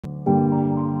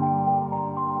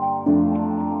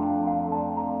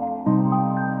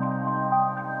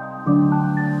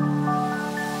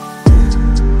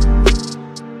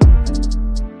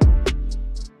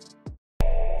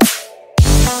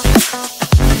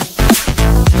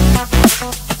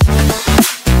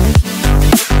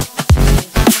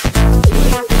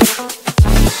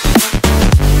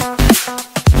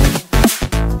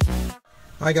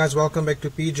Hi guys, welcome back to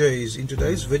PJs. In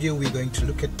today's video we're going to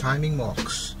look at timing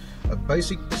marks. A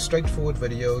basic straightforward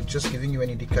video just giving you an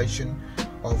indication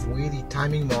of where the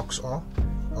timing marks are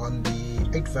on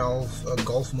the 8 valve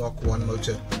GOLF MK1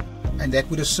 motor, and that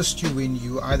would assist you when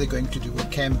you're either going to do a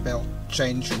cam belt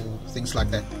change or things like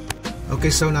that. Okay,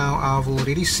 so now I've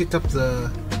already set up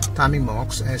the timing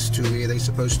marks as to where they're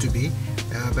supposed to be,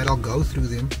 but I'll go through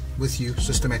them with you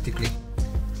systematically.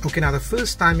 Okay, now the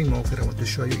first timing mark that I want to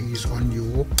show you is on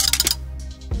your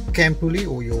cam pulley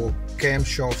or your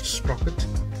camshaft sprocket.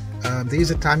 There's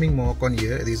a timing mark on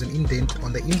here. There's an indent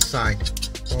on the inside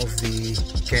of the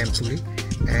cam pulley,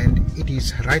 and it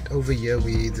is right over here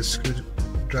where the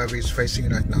screwdriver is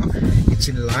facing right now. It's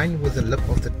in line with the lip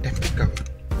of the tappet cover.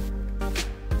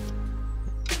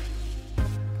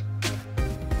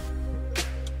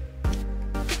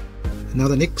 Now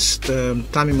the next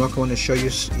timing mark I want to show you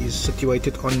is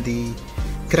situated on the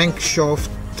crankshaft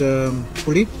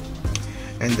pulley,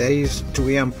 and that is to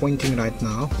where I'm pointing right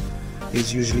now.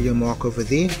 There's usually a mark over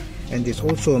there, and there's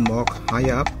also a mark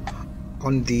higher up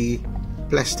on the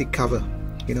plastic cover,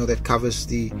 you know, that covers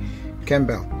the cam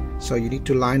belt. So you need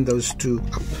to line those two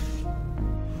up.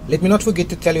 Let me not forget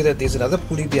to tell you that there's another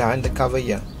pulley behind the cover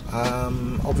here.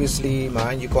 Obviously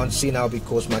mine you can't see now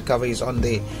because my cover is on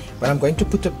there, but I'm going to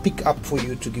put a pic up for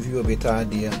you to give you a better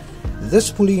idea.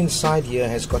 This pulley inside here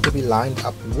has got to be lined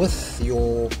up with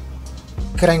your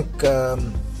crank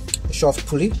shaft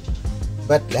pulley,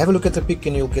 but have a look at the pic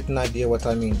and you'll get an idea what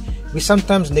I mean. We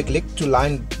sometimes neglect to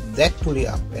line that pulley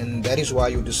up, and that is why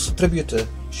your distributor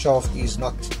shaft is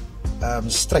not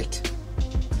straight.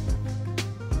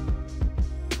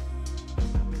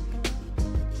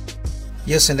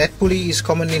 Yes, and that pulley is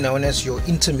commonly known as your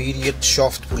intermediate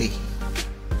shaft pulley.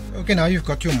 Okay, now you've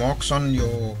got your marks on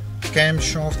your cam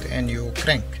shaft and your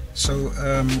crank. So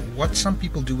what some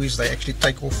people do is they actually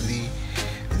take off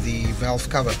the valve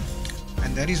cover,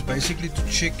 and that is basically to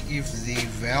check if the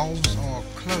valves are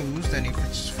closed and if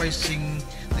it's facing,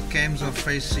 the cams are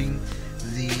facing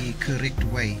the correct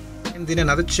way. And then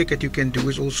another check that you can do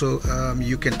is also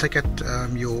you can take out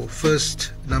your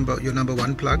number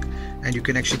one plug, and you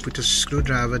can actually put a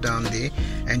screwdriver down there,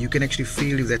 and you can actually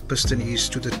feel if that piston is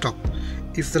to the top.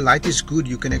 If the light is good,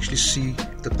 you can actually see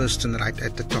the piston right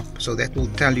at the top, so that will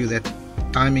tell you that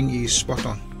timing is spot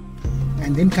on.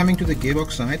 And then coming to the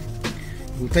gearbox side,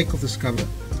 you will take off this cover,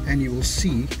 and you will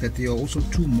see that there are also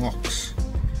two marks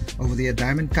over there, a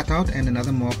diamond cutout and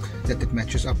another mark that it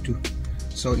matches up to.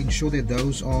 So ensure that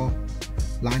those are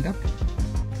lined up.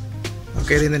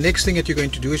 Okay, then the next thing that you're going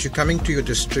to do is you're coming to your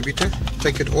distributor,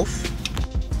 take it off,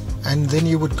 and then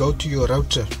you would go to your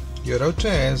rotor. Your rotor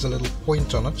has a little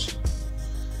point on it,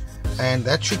 and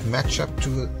that should match up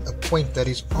to a point that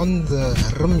is on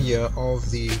the rim here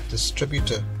of the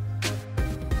distributor.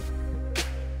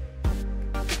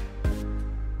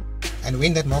 And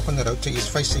when that mark on the rotor is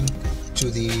facing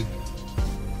to the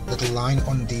little line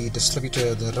on the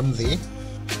distributor, the rim there,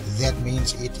 that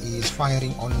means it is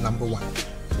firing on number one.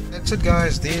 That's it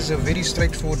guys, there's a very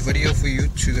straightforward video for you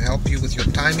to help you with your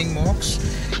timing marks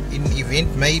in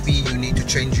event maybe you need to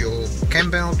change your cam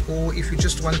belt, or if you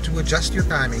just want to adjust your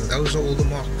timing. Those are all the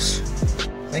marks.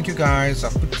 Thank you guys.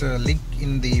 I've put a link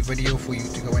in the video for you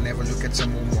to go and have a look at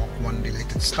some more Mark 1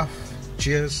 related stuff.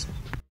 Cheers.